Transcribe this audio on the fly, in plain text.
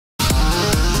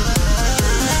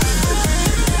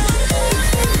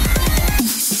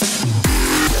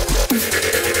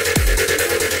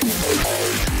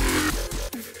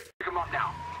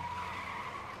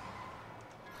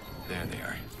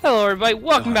Hello everybody,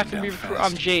 welcome back to Reaver.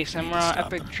 I'm Jace, and we're on an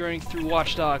epic journey through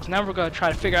Watch Dogs. Now we're going to try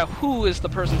to figure out who is the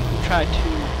person who tried to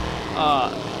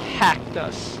hack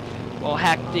us. Well,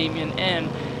 hack Damien and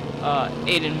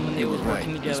Aiden when they were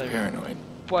working together. Paranoid.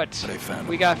 But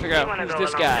we got to figure out who's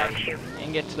this guy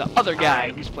and get to the other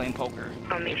guy who's playing poker.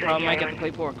 They probably might get to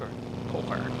play poker.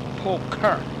 Poker.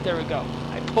 There we go.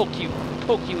 I poke you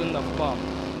in the bum.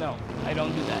 No, I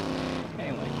don't do that.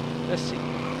 Anyway, let's see.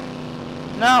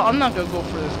 Now, I'm not going to go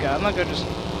for this guy. I'm not going to just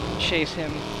chase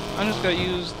him. I'm just going to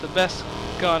use the best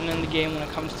gun in the game when it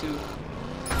comes to...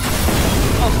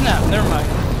 Oh, snap. Never mind.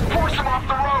 Force him off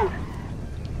the road!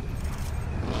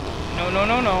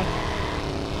 No.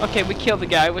 Okay, we killed the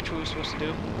guy, which we were supposed to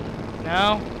do.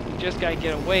 Now, we just got to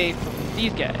get away from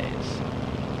these guys.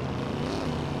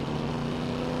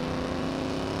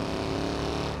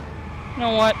 You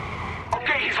know what?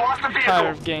 Okay, he's lost the vehicle.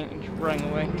 Tired of running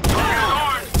away.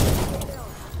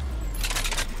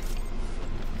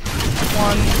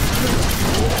 1,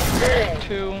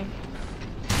 2,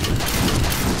 3.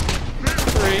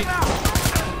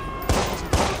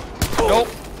 Nope.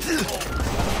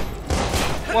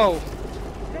 Whoa.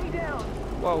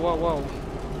 Whoa.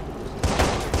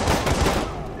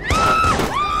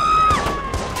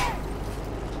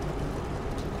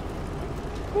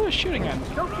 Who is shooting at me?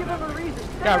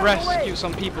 Gotta rescue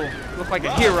some people. Look like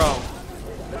a hero.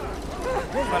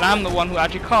 But I'm the one who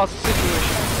actually caused the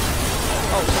situation.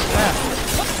 Oh, snap.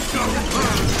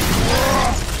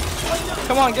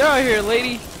 Come on, get out of here,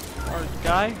 lady. Or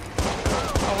guy.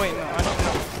 Oh, wait, no, actually,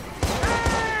 no.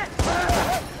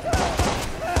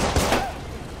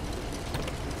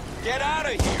 Get out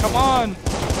of here! Come on.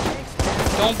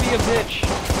 Don't be a bitch.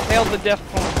 Hail the death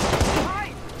point.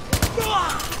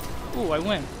 Ooh, I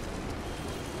win.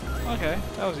 Okay,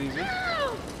 that was easy.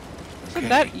 Isn't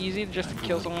that easy just to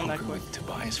kill someone that quick?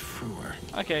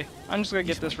 Okay, I'm just gonna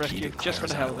get this rescue just for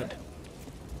the hell of it.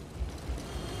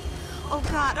 Oh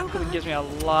god, It gives me a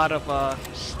lot of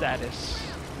status.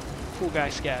 Cool guy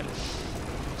status.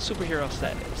 Superhero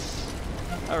status.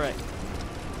 Alright.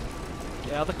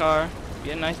 Get out of the car.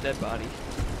 Get a nice dead body.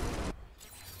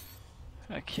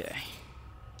 Okay.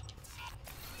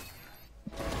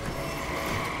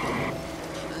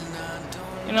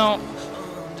 You know,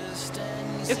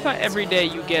 it's not every day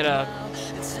you get a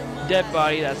dead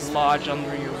body that's lodged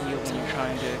under your wheel when you're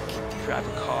trying to drive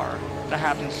a car. That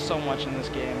happens so much in this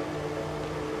game.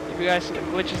 If you guys see the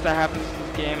glitches that happens in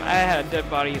this game, I had a dead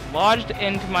body lodged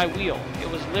into my wheel. It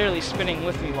was literally spinning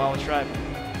with me while I was driving.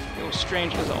 It was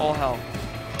strange as all hell.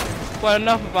 But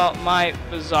enough about my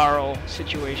bizarro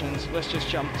situations. Let's just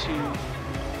jump to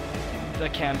the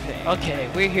campaign. Okay,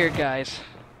 we're here, guys.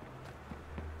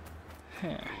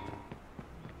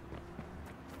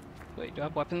 Wait, do I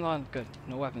have weapons on? Good,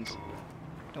 no weapons.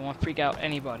 Don't want to freak out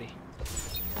anybody.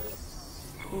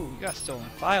 Ooh, you got stolen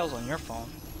files on your phone.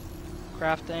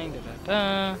 Crafting,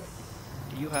 da-da-da.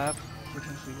 Do you have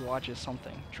frequently watches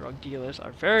something? Drug dealers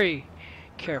are very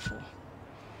careful.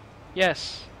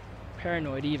 Yes,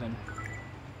 paranoid even.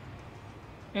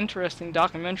 Interesting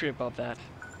documentary about that.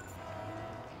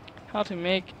 How to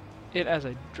make it as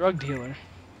a drug dealer.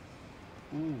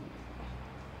 Ooh.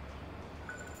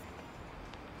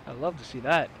 I'd love to see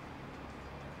that.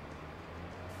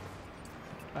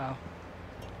 Wow.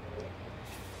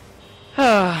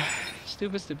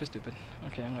 Stupid.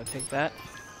 Okay, I'm gonna take that.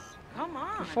 come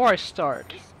on. Before I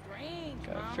start, It's strange,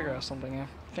 gotta Mama. figure out something. I'm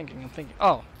thinking.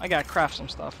 Oh, I gotta craft some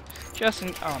stuff.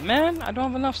 Oh man, I don't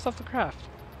have enough stuff to craft.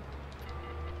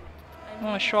 I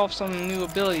wanna show off some new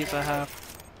abilities I have.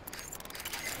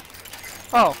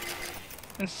 Oh,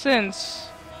 and since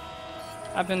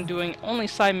I've been doing only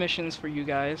side missions for you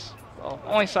guys, well,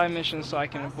 only side missions so I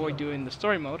can avoid doing the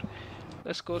story mode,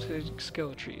 let's go to the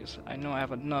skill trees. I know I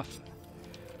have enough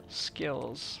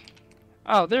skills.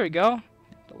 Oh, there we go.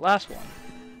 The last one.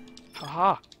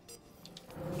 Haha.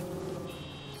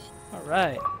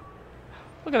 Alright.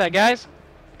 Look at that, guys.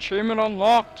 Achievement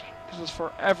unlocked. This is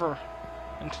forever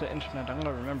into the internet. I'm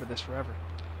gonna remember this forever.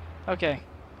 Okay.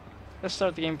 Let's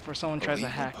start the game before someone tries to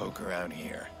hack. Poker out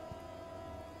here.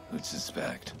 Who'd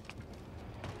suspect?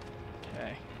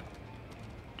 Okay.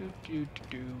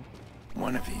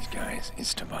 One of these guys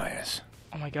is Tobias.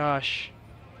 Oh my gosh.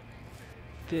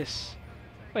 This.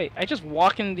 Wait, I just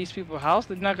walk into these people's house?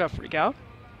 They're not gonna freak out?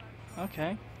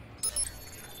 Okay.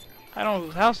 I don't know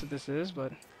whose house this is,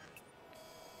 but...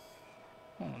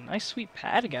 Oh, nice sweet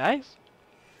pad, guys.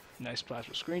 Nice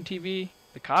plasma screen TV.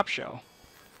 The cop show.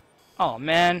 Oh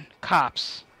man,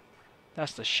 cops.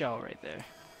 That's the show right there.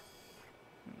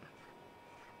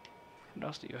 What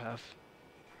else do you have?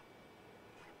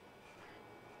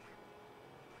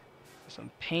 Some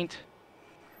paint.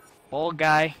 bald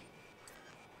guy.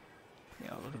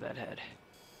 Yo, look at that head.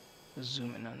 Let's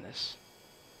zoom in on this.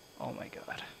 Oh my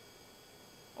god.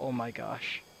 Oh my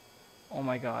gosh. Oh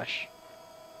my gosh.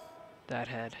 That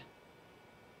head.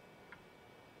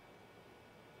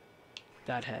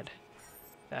 That head.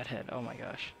 That head. Oh my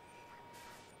gosh.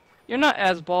 You're not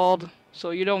as bald,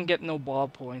 so you don't get no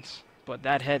bald points. But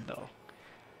that head, though.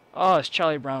 Oh, it's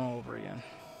Charlie Brown all over again.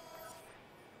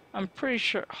 I'm pretty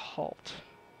sure... Halt.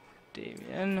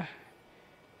 Damien.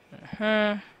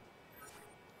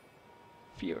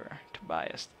 Viewer.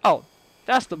 Tobias. Oh,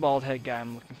 that's the bald head guy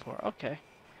I'm looking for. Okay.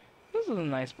 This is a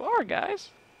nice bar, guys.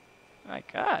 My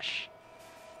gosh.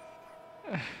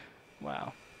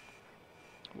 Wow.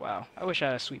 Wow. I wish I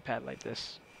had a sweet pad like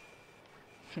this.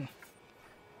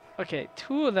 Okay,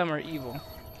 2 of them are evil.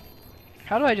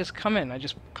 How do I just come in? I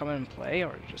just come in and play,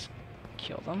 or just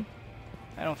kill them?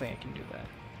 I don't think I can do that.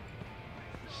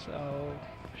 So,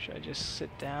 should I just sit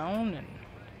down and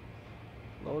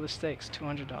lower the stakes?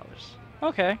 $200.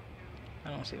 Okay.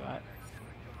 I don't see why.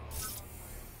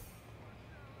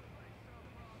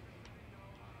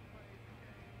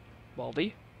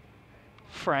 Baldy.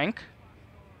 Frank.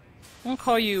 I'm gonna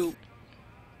call you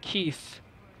Keith.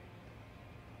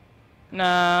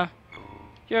 Nah.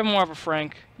 You're more of a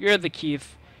Frank. You're the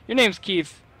Keith. Your name's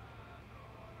Keith.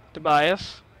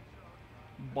 Tobias.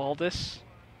 Baldus.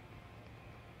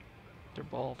 They're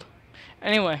bald.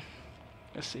 Anyway.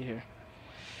 Let's see here.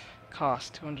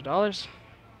 Cost $200.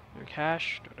 Your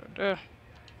cash.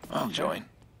 I'll join.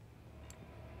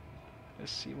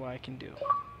 Let's see what I can do.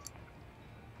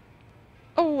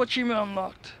 Oh, achievement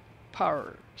unlocked.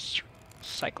 Power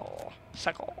cycle.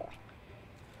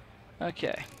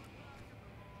 Okay.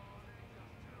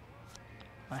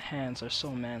 My hands are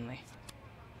so manly.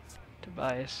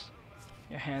 Tobias,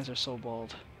 your hands are so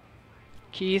bald.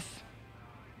 Keith.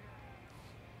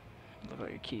 Look like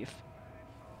you're Keith.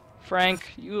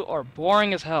 Frank, you are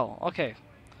boring as hell. Okay.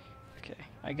 Okay,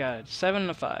 I got it. 7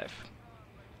 to 5.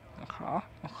 Okay.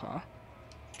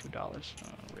 $2.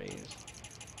 Raise.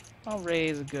 I'll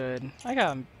raise good. I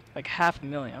got like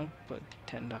 $500,000. I'll put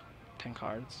 10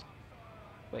 cards.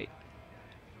 Wait.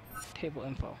 Table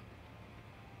info.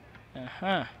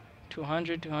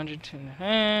 200.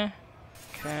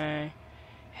 Okay.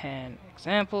 Hand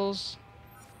examples.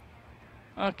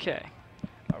 Okay.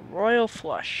 A royal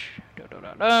flush.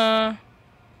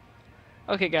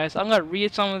 Okay, guys, I'm gonna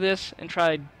read some of this and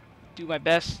try to do my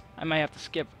best. I might have to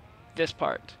skip this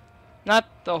part.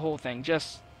 Not the whole thing,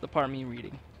 just the part of me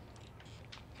reading.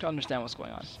 To understand what's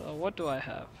going on. So, what do I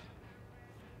have?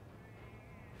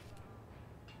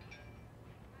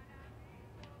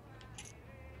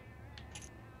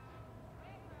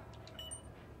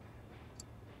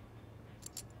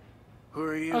 Who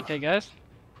are you? Okay, guys.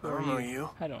 I don't know you.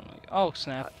 I don't know you. Oh,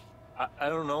 snap. I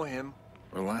don't know him.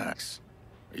 Relax.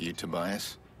 Are you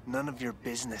Tobias? None of your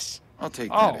business. I'll take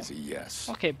that as a yes.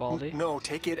 Okay, Baldy. No,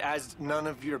 take it as none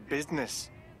of your business.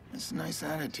 That's a nice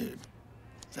attitude.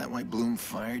 Is that why Bloom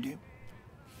fired you?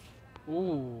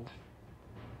 Ooh.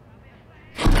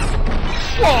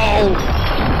 Whoa!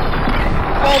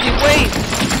 Baldy, wait!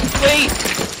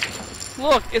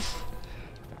 Look, it's...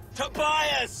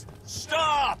 Tobias!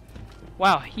 Stop!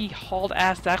 Wow, he hauled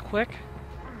ass that quick?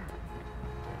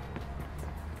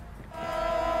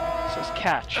 It says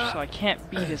catch, so I can't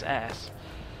beat his ass.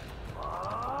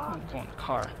 I'm going to the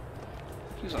car.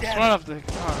 He was on front of the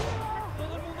car.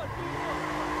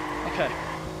 Okay,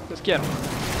 let's get him.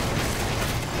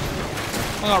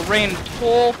 I'm gonna rain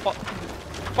full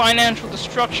financial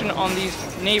destruction on these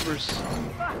neighbors.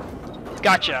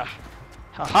 Gotcha!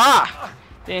 Haha!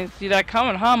 Didn't see that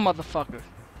coming, huh, motherfucker?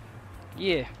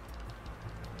 Yeah.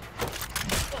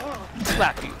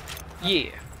 Slap you.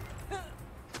 Yeah.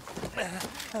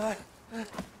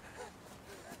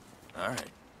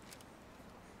 Alright.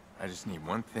 I just need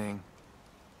one thing,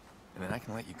 and then I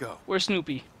can let you go. Where's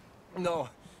Snoopy? No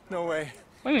way.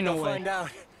 What do you mean, no way? Find out.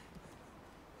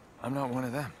 I'm not one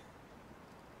of them.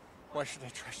 Why should I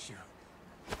trust you?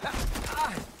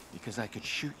 Because I could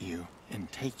shoot you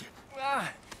and take it.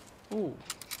 Ooh.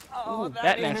 Oh, Ooh,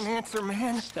 that ain't Batman an answer,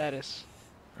 man. status.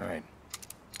 Alright.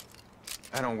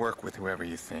 I don't work with whoever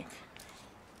you think.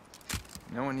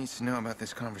 No one needs to know about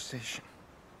this conversation.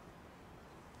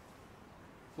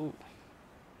 Ooh.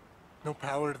 No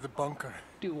power to the bunker.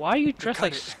 Dude, why are you dressed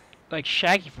cut like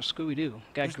Shaggy from Scooby-Doo?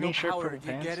 Got There's green no shirt, power, purple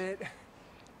you pants. get it?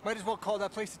 Might as well call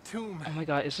that place a tomb. Oh my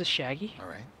god, is this Shaggy?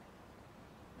 Alright.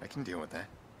 I can deal with that.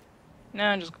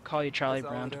 Nah, I'm just gonna call you Charlie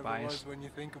That's all Brown it ever Tobias. was when you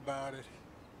think about it.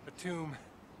 A tomb.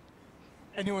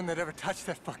 Anyone that ever touched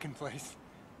that fucking place.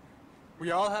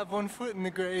 We all have one foot in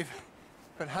the grave,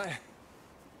 but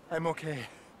I'm okay.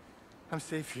 I'm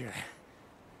safe here.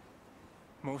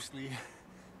 Mostly.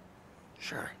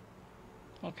 Sure.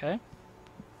 Okay.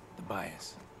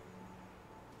 Tobias.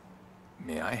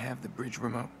 May I have the bridge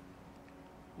remote?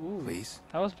 Ooh, Please?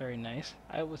 that was very nice.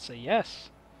 I would say yes.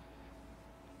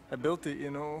 I built it,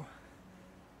 you know.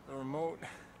 The remote.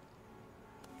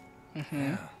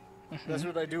 Yeah. That's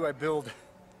what I do, I build.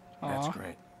 That's Aw,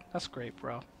 great. that's great,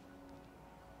 bro.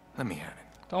 Let me have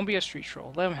it. Don't be a street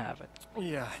troll. Let him have it.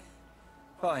 Yeah.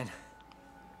 Fine.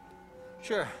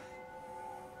 Sure.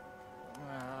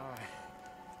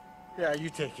 Yeah, you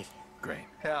take it. Great.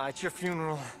 Yeah, it's your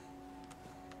funeral.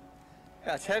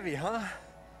 Yeah, it's heavy, huh?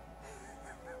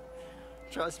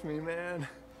 Trust me, man.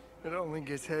 It only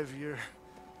gets heavier.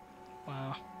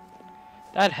 Wow.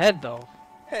 That head, though.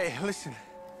 Hey, listen.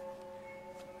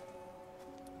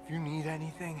 If you need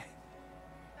anything,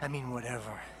 I mean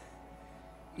whatever,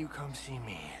 you come see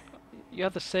me. You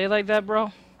have to say it like that,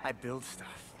 bro? I build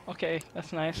stuff. Okay,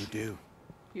 that's nice. You do.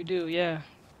 You do, yeah.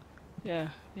 Yeah,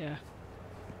 yeah.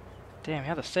 Damn, you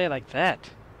have to say it like that.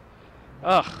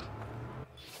 Ugh.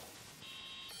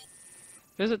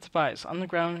 Visit Tobias'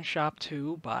 underground shop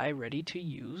to buy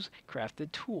ready-to-use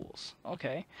crafted tools.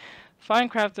 Okay.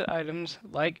 Find crafted items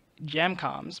like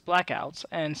jamcoms, blackouts,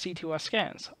 and CtOS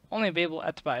scans. Only available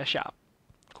at Tobias' shop.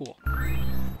 Cool.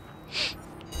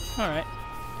 Alright.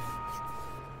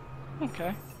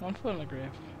 Okay. One foot in the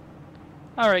grave.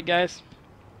 Alright, guys.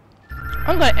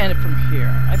 I'm gonna end it from here.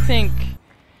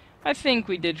 I think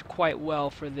we did quite well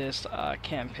for this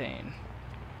campaign.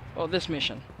 Well, this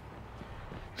mission.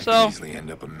 I So could easily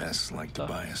end up a mess like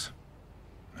Tobias.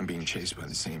 I'm being chased by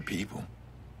the same people.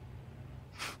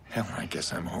 Hell, I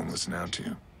guess I'm homeless now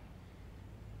too.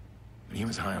 But he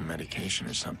was high on medication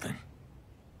or something.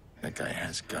 That guy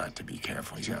has got to be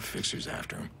careful. He's got fixers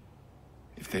after him.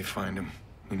 If they find him,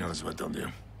 who knows what they'll do.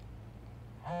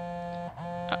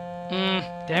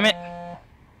 damn it.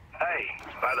 Hey,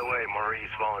 by the way, Maurice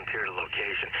volunteered a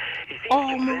location. He seems Oh,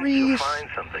 convinced Maurice. you'll find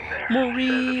something there. Maurice.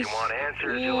 Says if you want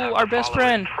answers, you'll Ooh, have our to best follow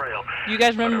friend. his trail. You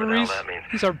guys remember Whatever the hell Maurice? that means.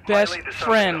 He's our Might best lead to something,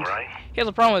 friend. though, right? He has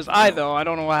a problem with his eye, though. I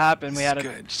don't know what happened. We had a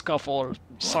Good. scuffle or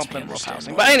something real understand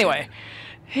housing. why But you anyway,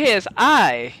 his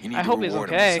eye. You need I to hope he's reward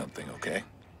him with okay. something, okay?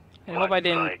 I hope I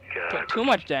didn't Like, put too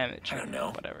much damage. I don't know.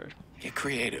 Whatever. Get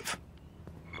creative.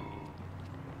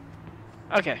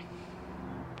 Okay.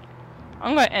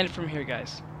 I'm gonna end from here,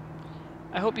 guys.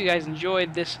 I hope you guys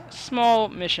enjoyed this small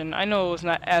mission. I know it was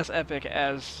not as epic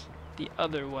as the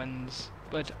other ones,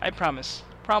 but I promise,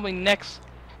 probably next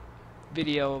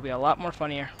video will be a lot more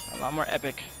funnier, a lot more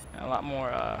epic, and a lot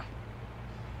more,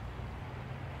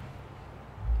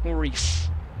 Maurice.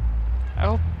 I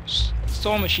hope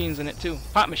soul machines in it too.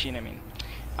 Pop machine, I mean.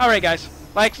 Alright, guys.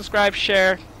 Like, subscribe,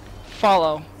 share,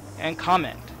 follow, and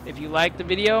comment. If you liked the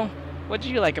video, what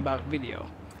did you like about the video?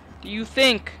 Do you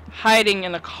think hiding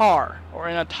in a car or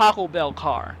in a Taco Bell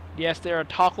car? Yes, there are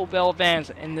Taco Bell vans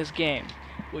in this game.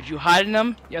 Would you hide in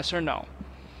them? Yes or no?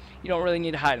 You don't really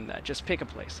need to hide in that. Just pick a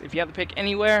place. If you have to pick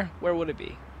anywhere, where would it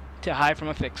be? To hide from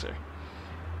a fixer.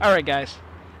 Alright, guys.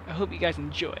 I hope you guys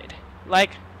enjoyed.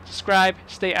 Like, subscribe,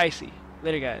 stay icy.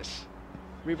 Later, guys.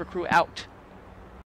 Reaver Crew out.